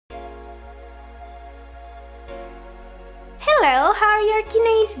Hello, how are your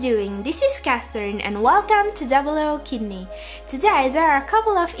kidneys doing? This is Catherine and welcome to 00Kidney. Today there are a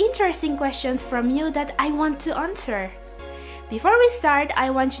couple of interesting questions from you that I want to answer. Before we start,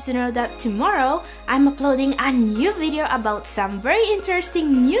 I want you to know that tomorrow I'm uploading a new video about some very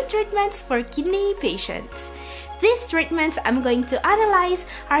interesting new treatments for kidney patients. These treatments I'm going to analyze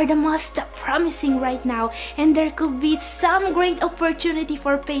are the most promising right now, and there could be some great opportunity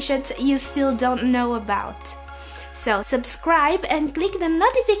for patients you still don't know about. So subscribe and click the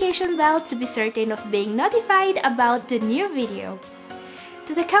notification bell to be certain of being notified about the new video.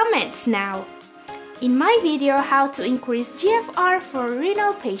 To the comments now. In my video how to increase GFR for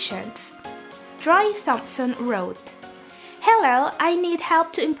renal patients, Troy Thompson wrote, "Hello, I need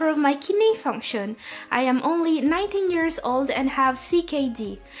help to improve my kidney function. I am only 19 years old and have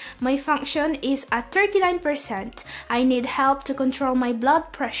CKD. My function is at 39%. I need help to control my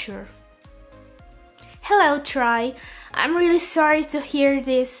blood pressure." Hello, Troy. I'm really sorry to hear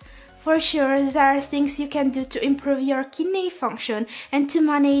this. For sure, there are things you can do to improve your kidney function and to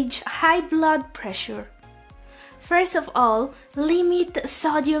manage high blood pressure. First of all, limit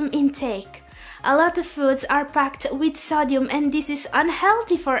sodium intake. A lot of foods are packed with sodium and this is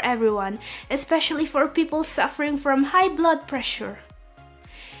unhealthy for everyone, especially for people suffering from high blood pressure.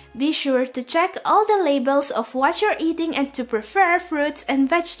 Be sure to check all the labels of what you're eating and to prefer fruits and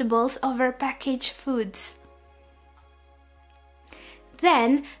vegetables over packaged foods.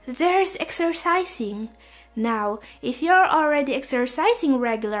 Then, there's exercising. Now, if you're already exercising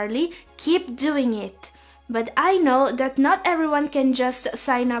regularly, keep doing it. But I know that not everyone can just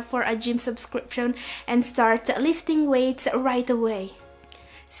sign up for a gym subscription and start lifting weights right away.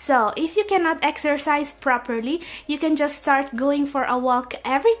 So, if you cannot exercise properly, you can just start going for a walk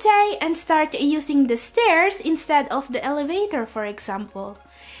every day and start using the stairs instead of the elevator, for example.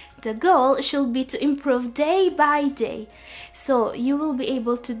 The goal should be to improve day by day, so you will be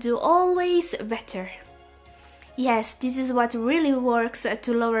able to do always better. Yes, this is what really works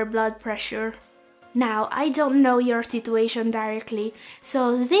to lower blood pressure. Now, I don't know your situation directly,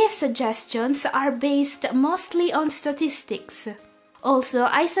 so these suggestions are based mostly on statistics. Also,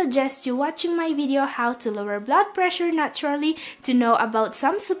 I suggest you watching my video how to lower blood pressure naturally to know about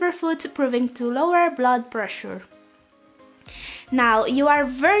some superfoods proving to lower blood pressure. Now, you are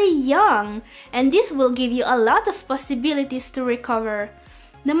very young, and this will give you a lot of possibilities to recover.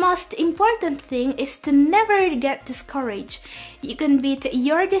 The most important thing is to never get discouraged. You can beat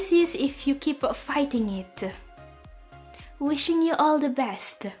your disease if you keep fighting it. Wishing you all the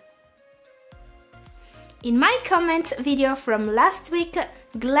best. In my comments video from last week,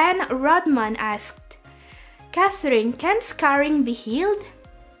 Glenn Rodman asked, "Catherine, can scarring be healed?"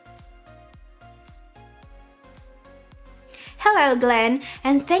 Hello Glenn,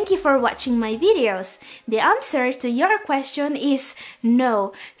 and thank you for watching my videos. The answer to your question is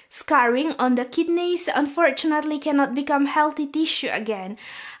no. Scarring on the kidneys unfortunately cannot become healthy tissue again,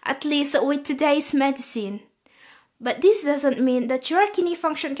 at least with today's medicine. But this doesn't mean that your kidney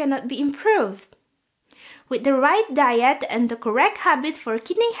function cannot be improved. With the right diet and the correct habit for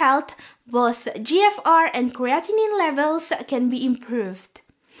kidney health, both GFR and creatinine levels can be improved.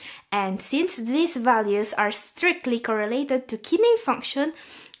 And since these values are strictly correlated to kidney function,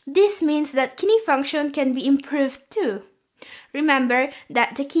 this means that kidney function can be improved too. Remember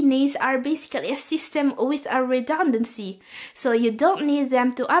that the kidneys are basically a system with a redundancy, so you don't need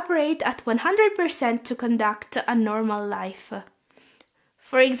them to operate at 100% to conduct a normal life.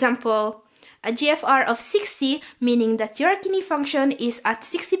 For example, a GFR of 60, meaning that your kidney function is at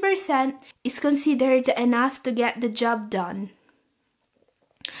 60%, is considered enough to get the job done.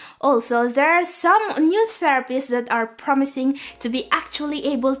 Also, there are some new therapies that are promising to be actually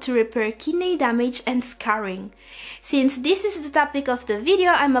able to repair kidney damage and scarring. Since this is the topic of the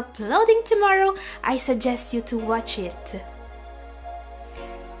video I'm uploading tomorrow, I suggest you to watch it.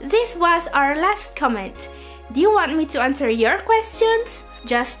 This was our last comment. Do you want me to answer your questions?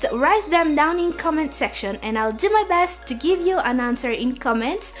 Just write them down in comment section and I'll do my best to give you an answer in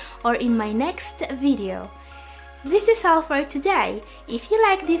comments or in my next video. This is all for today. If you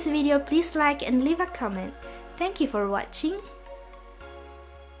like this video, please like and leave a comment. Thank you for watching.